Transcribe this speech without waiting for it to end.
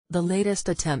The latest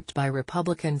attempt by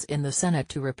Republicans in the Senate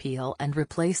to repeal and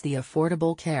replace the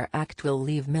Affordable Care Act will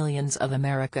leave millions of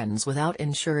Americans without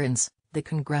insurance, the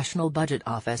Congressional Budget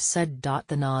Office said.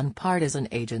 The nonpartisan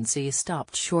agency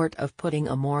stopped short of putting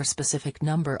a more specific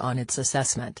number on its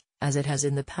assessment, as it has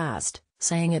in the past,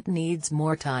 saying it needs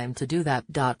more time to do that.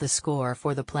 The score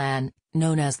for the plan,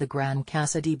 known as the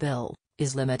Graham-Cassidy bill,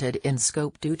 is limited in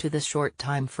scope due to the short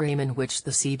time frame in which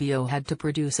the CBO had to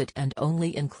produce it and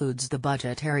only includes the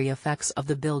budgetary effects of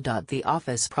the bill. The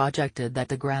office projected that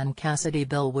the Graham-Cassidy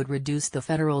bill would reduce the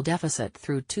federal deficit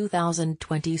through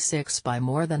 2026 by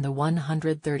more than the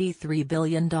 $133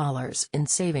 billion in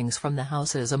savings from the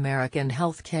House's American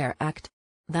Health Care Act.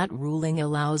 That ruling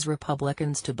allows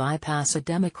Republicans to bypass a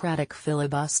Democratic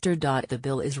filibuster. The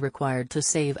bill is required to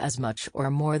save as much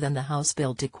or more than the House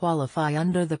bill to qualify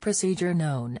under the procedure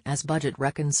known as budget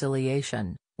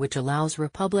reconciliation, which allows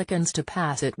Republicans to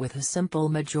pass it with a simple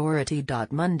majority.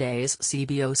 Monday's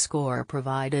CBO score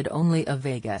provided only a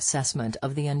vague assessment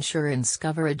of the insurance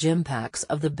coverage impacts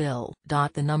of the bill.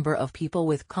 The number of people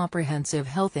with comprehensive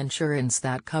health insurance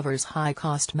that covers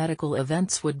high-cost medical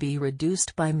events would be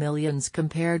reduced by millions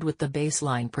compared with the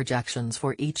baseline projections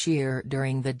for each year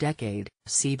during the decade,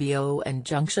 CBO and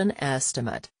Junction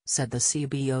estimate, said the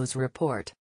CBO's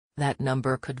report. That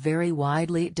number could vary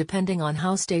widely depending on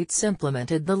how states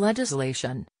implemented the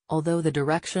legislation, although the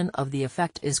direction of the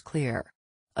effect is clear.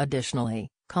 Additionally,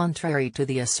 contrary to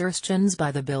the assertions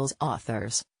by the bill's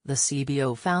authors, the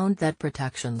CBO found that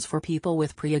protections for people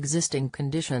with pre-existing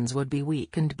conditions would be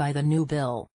weakened by the new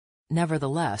bill.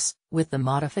 Nevertheless, with the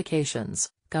modifications,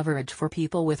 coverage for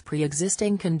people with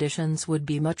pre-existing conditions would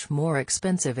be much more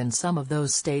expensive in some of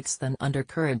those states than under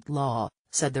current law,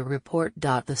 said the report.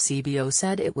 The CBO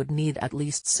said it would need at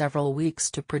least several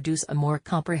weeks to produce a more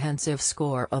comprehensive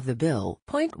score of the bill.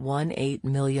 0.18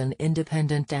 million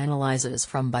independent analyses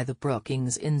from by the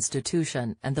Brookings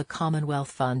Institution and the Commonwealth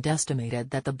Fund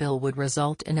estimated that the bill would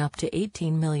result in up to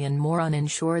 18 million more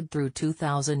uninsured through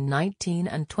 2019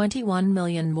 and 21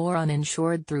 million more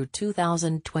uninsured through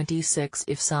 2026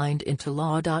 if signed into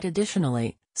law.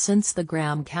 Additionally, since the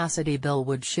Graham-Cassidy bill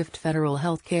would shift federal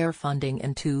health care funding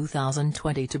in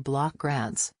 2020 to block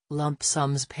grants, lump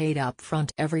sums paid up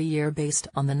front every year based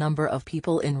on the number of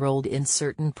people enrolled in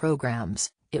certain programs,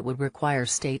 it would require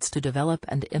states to develop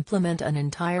and implement an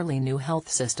entirely new health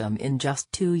system in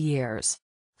just 2 years.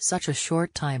 Such a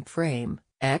short time frame,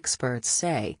 experts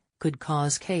say, could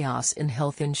cause chaos in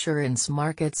health insurance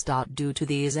markets. Due to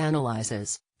these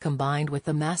analyses, combined with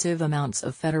the massive amounts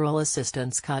of federal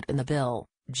assistance cut in the bill,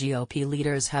 GOP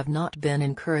leaders have not been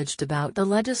encouraged about the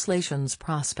legislation's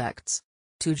prospects.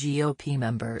 2 GOP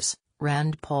members,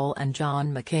 Rand Paul and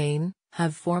John McCain,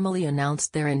 have formally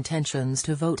announced their intentions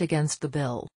to vote against the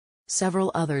bill.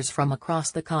 Several others from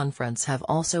across the conference have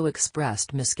also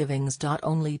expressed misgivings.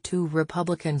 Only 2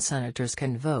 Republican senators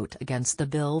can vote against the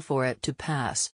bill for it to pass.